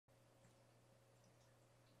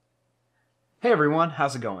Hey everyone,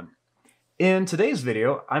 how's it going? In today's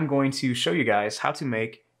video, I'm going to show you guys how to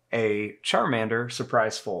make a Charmander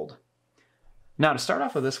surprise fold. Now to start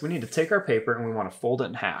off with this, we need to take our paper and we want to fold it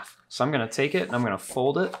in half. So I'm going to take it and I'm going to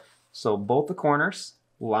fold it so both the corners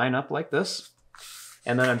line up like this.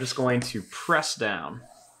 And then I'm just going to press down.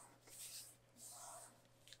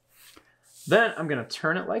 Then I'm going to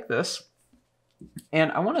turn it like this.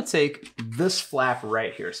 And I want to take this flap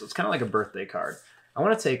right here. So it's kind of like a birthday card. I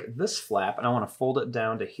want to take this flap and I want to fold it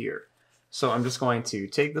down to here. So I'm just going to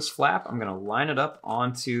take this flap, I'm going to line it up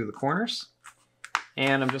onto the corners,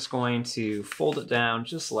 and I'm just going to fold it down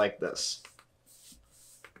just like this.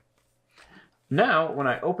 Now, when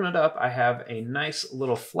I open it up, I have a nice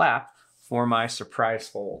little flap for my surprise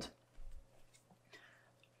fold.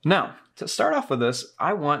 Now, to start off with this,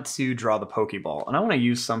 I want to draw the Pokeball, and I want to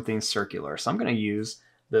use something circular. So I'm going to use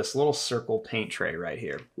this little circle paint tray right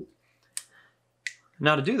here.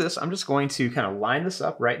 Now to do this, I'm just going to kind of line this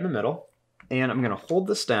up right in the middle, and I'm going to hold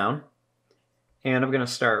this down, and I'm going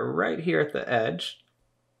to start right here at the edge,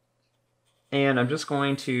 and I'm just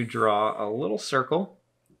going to draw a little circle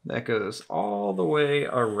that goes all the way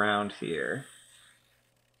around here.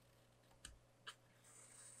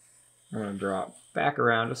 I'm going to draw it back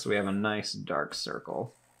around just so we have a nice dark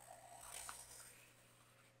circle.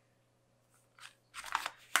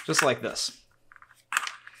 Just like this.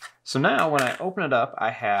 So now when I open it up,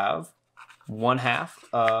 I have one half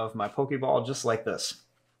of my Pokeball just like this.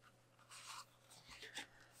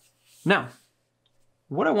 Now,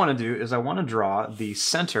 what I want to do is I want to draw the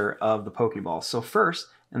center of the Pokeball. So first,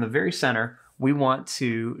 in the very center, we want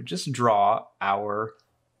to just draw our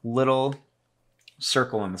little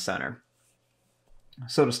circle in the center.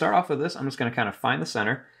 So to start off with this, I'm just going to kind of find the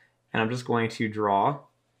center, and I'm just going to draw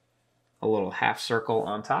a little half circle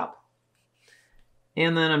on top.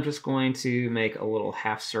 And then I'm just going to make a little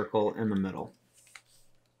half circle in the middle.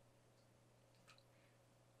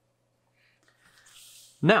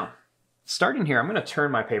 Now, starting here, I'm going to turn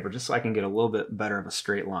my paper just so I can get a little bit better of a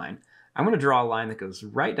straight line. I'm going to draw a line that goes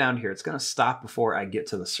right down here. It's going to stop before I get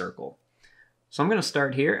to the circle. So I'm going to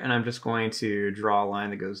start here, and I'm just going to draw a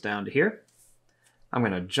line that goes down to here. I'm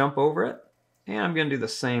going to jump over it, and I'm going to do the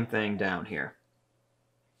same thing down here.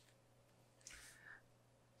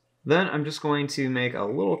 Then I'm just going to make a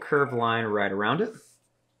little curved line right around it.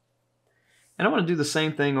 And I want to do the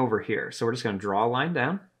same thing over here. So we're just going to draw a line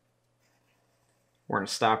down. We're going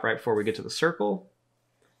to stop right before we get to the circle,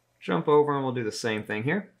 jump over, and we'll do the same thing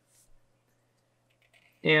here.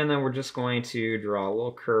 And then we're just going to draw a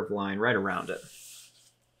little curved line right around it.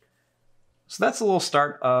 So that's a little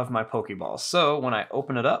start of my Pokeball. So when I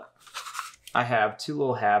open it up, I have two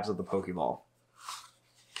little halves of the Pokeball.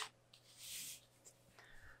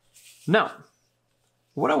 Now,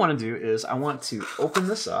 what I want to do is I want to open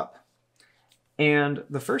this up, and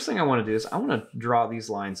the first thing I want to do is I want to draw these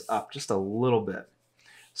lines up just a little bit.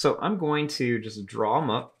 So I'm going to just draw them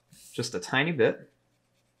up just a tiny bit,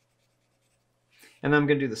 and then I'm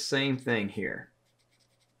going to do the same thing here.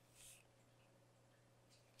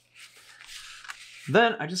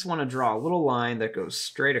 Then I just want to draw a little line that goes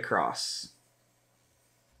straight across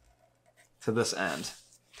to this end.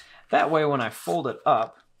 That way when I fold it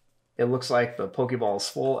up, it looks like the Pokeball is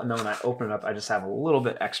full, and then when I open it up, I just have a little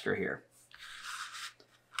bit extra here.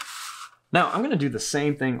 Now, I'm going to do the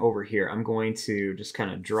same thing over here. I'm going to just kind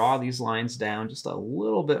of draw these lines down just a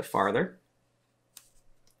little bit farther.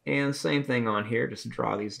 And same thing on here, just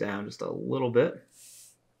draw these down just a little bit.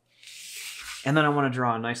 And then I want to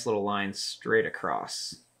draw a nice little line straight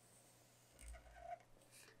across.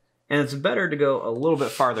 And it's better to go a little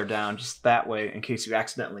bit farther down, just that way, in case you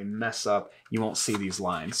accidentally mess up, you won't see these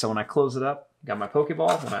lines. So when I close it up, got my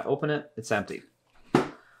Pokeball. When I open it, it's empty.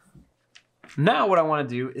 Now what I want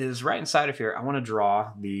to do is right inside of here, I want to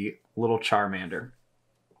draw the little Charmander.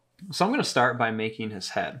 So I'm going to start by making his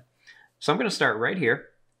head. So I'm going to start right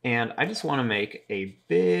here, and I just want to make a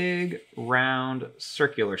big, round,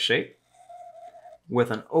 circular shape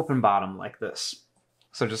with an open bottom like this.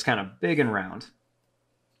 So just kind of big and round.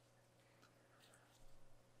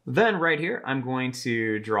 Then right here, I'm going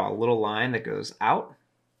to draw a little line that goes out.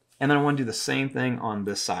 And then I want to do the same thing on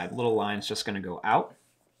this side. Little line's just going to go out.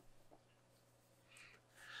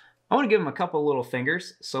 I want to give him a couple little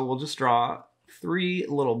fingers, so we'll just draw 3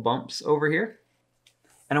 little bumps over here.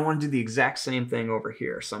 And I want to do the exact same thing over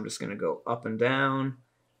here. So I'm just going to go up and down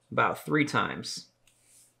about 3 times.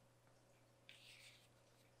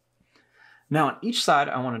 Now on each side,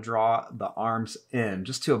 I want to draw the arms in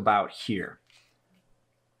just to about here.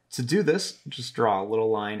 To do this, just draw a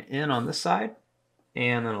little line in on this side,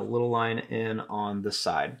 and then a little line in on this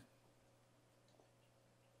side.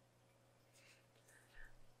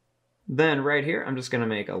 Then right here, I'm just going to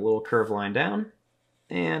make a little curved line down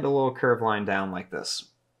and a little curved line down like this.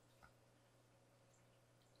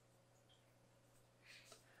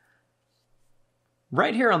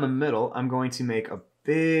 Right here on the middle, I'm going to make a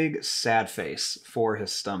big sad face for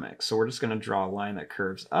his stomach. So we're just going to draw a line that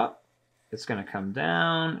curves up. It's going to come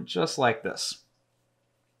down just like this.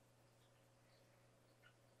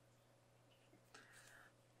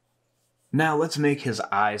 Now let's make his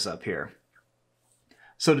eyes up here.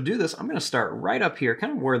 So to do this, I'm going to start right up here,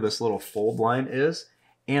 kind of where this little fold line is.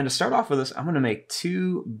 And to start off with this, I'm going to make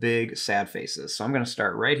two big sad faces. So I'm going to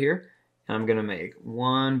start right here, and I'm going to make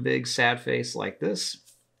one big sad face like this,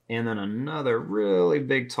 and then another really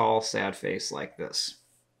big, tall, sad face like this.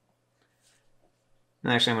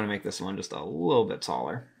 And actually, I'm going to make this one just a little bit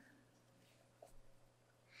taller.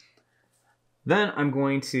 Then I'm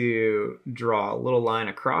going to draw a little line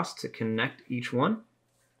across to connect each one.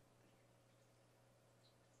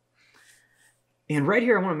 And right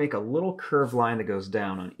here, I want to make a little curved line that goes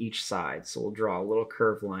down on each side. So we'll draw a little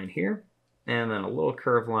curved line here, and then a little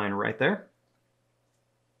curved line right there.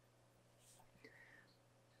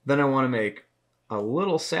 Then I want to make a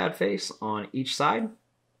little sad face on each side,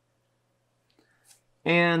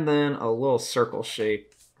 and then a little circle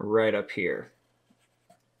shape right up here.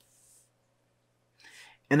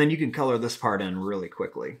 And then you can color this part in really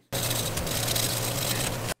quickly.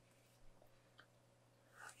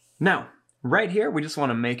 Now, right here, we just want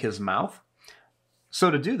to make his mouth. So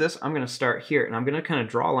to do this, I'm going to start here, and I'm going to kind of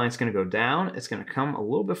draw a line. It's going to go down, it's going to come a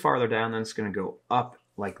little bit farther down, then it's going to go up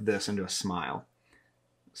like this into a smile.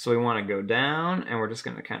 So we want to go down, and we're just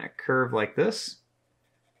going to kind of curve like this.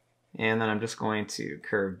 And then I'm just going to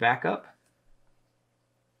curve back up.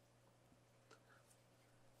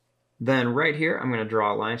 Then right here, I'm going to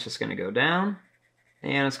draw a line. It's just going to go down,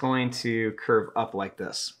 and it's going to curve up like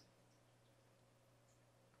this.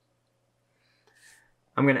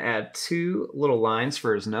 I'm going to add two little lines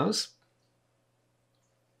for his nose.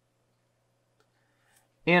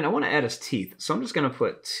 And I want to add his teeth. So I'm just going to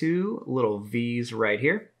put two little V's right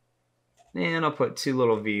here. And I'll put two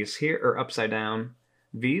little V's here, or upside down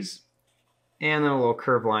V's. And then a little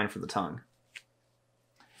curved line for the tongue.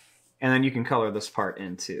 And then you can color this part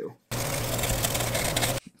in too.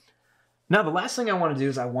 Now the last thing I want to do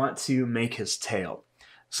is I want to make his tail.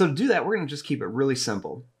 So to do that, we're going to just keep it really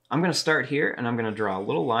simple. I'm going to start here, and I'm going to draw a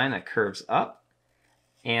little line that curves up,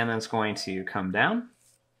 and then it's going to come down.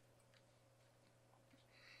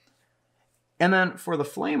 And then for the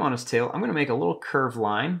flame on his tail, I'm going to make a little curved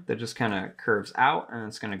line that just kind of curves out, and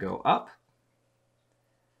it's going to go up.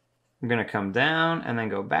 I'm going to come down and then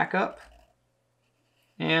go back up.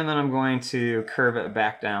 And then I'm going to curve it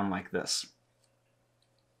back down like this.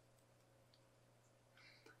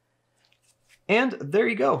 And there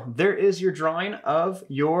you go. There is your drawing of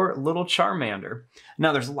your little Charmander.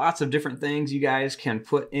 Now there's lots of different things you guys can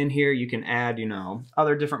put in here. You can add,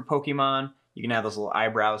 other different Pokemon. You can add those little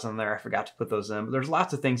eyebrows in there. I forgot to put those in, but there's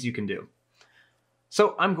lots of things you can do.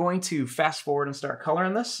 So I'm going to fast forward and start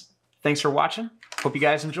coloring this. Thanks for watching. Hope you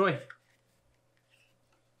guys enjoy.